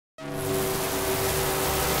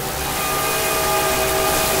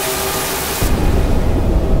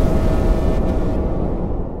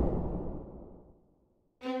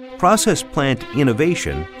process plant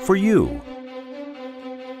innovation for you.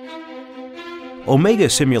 Omega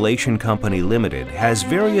Simulation Company Limited has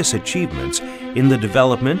various achievements in the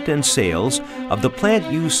development and sales of the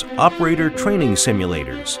plant use operator training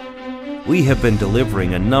simulators. We have been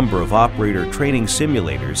delivering a number of operator training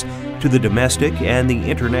simulators to the domestic and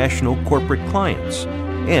the international corporate clients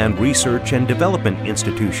and research and development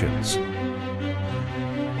institutions.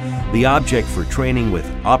 The object for training with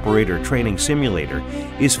Operator Training Simulator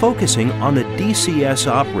is focusing on the DCS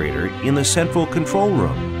operator in the central control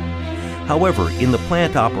room. However, in the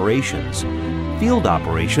plant operations, field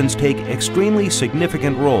operations take extremely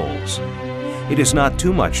significant roles. It is not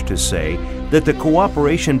too much to say that the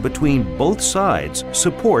cooperation between both sides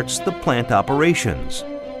supports the plant operations.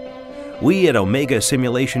 We at Omega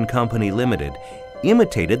Simulation Company Limited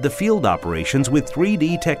imitated the field operations with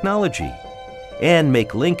 3D technology and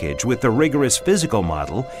make linkage with the rigorous physical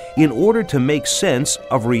model in order to make sense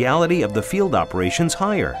of reality of the field operations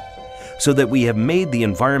higher, so that we have made the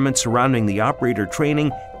environment surrounding the operator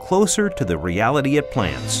training closer to the reality at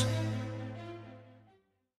plants.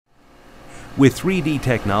 With 3D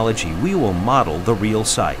technology, we will model the real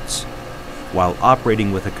sites. While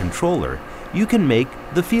operating with a controller, you can make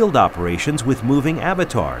the field operations with moving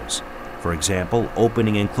avatars, for example,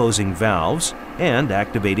 opening and closing valves and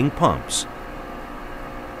activating pumps.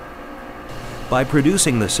 By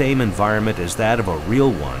producing the same environment as that of a real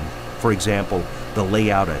one, for example, the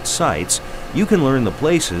layout at sites, you can learn the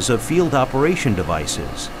places of field operation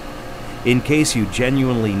devices. In case you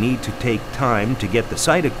genuinely need to take time to get the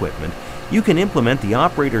site equipment, you can implement the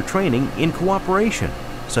operator training in cooperation,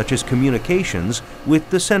 such as communications with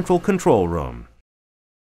the central control room.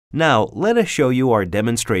 Now, let us show you our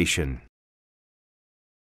demonstration.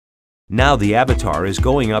 Now the avatar is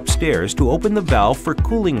going upstairs to open the valve for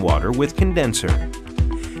cooling water with condenser.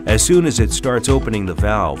 As soon as it starts opening the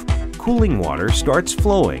valve, cooling water starts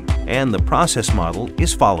flowing and the process model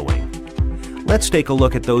is following. Let's take a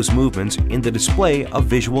look at those movements in the display of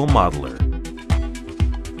Visual Modeler.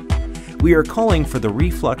 We are calling for the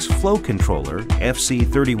Reflux Flow Controller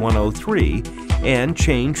FC3103 and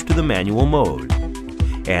change to the manual mode.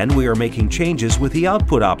 And we are making changes with the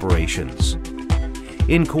output operations.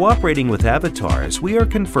 In cooperating with avatars, we are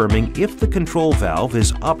confirming if the control valve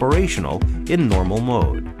is operational in normal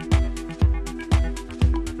mode.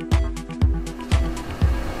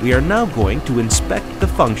 We are now going to inspect the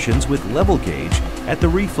functions with level gauge at the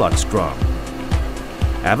reflux drum.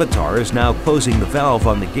 Avatar is now closing the valve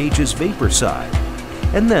on the gauge's vapor side,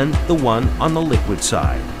 and then the one on the liquid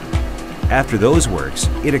side. After those works,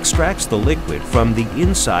 it extracts the liquid from the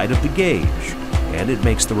inside of the gauge, and it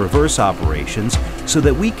makes the reverse operations so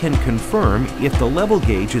that we can confirm if the level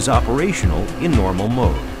gauge is operational in normal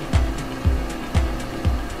mode.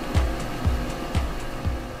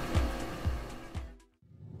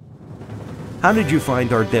 How did you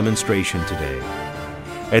find our demonstration today?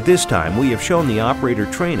 At this time, we have shown the operator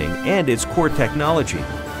training and its core technology,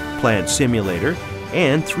 plant simulator,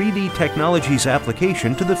 and 3D technology's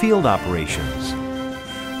application to the field operations.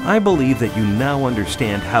 I believe that you now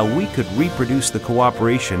understand how we could reproduce the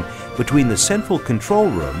cooperation between the central control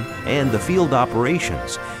room and the field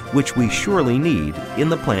operations, which we surely need in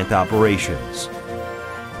the plant operations.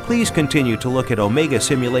 Please continue to look at Omega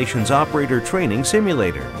Simulation's Operator Training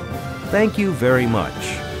Simulator. Thank you very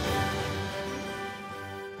much.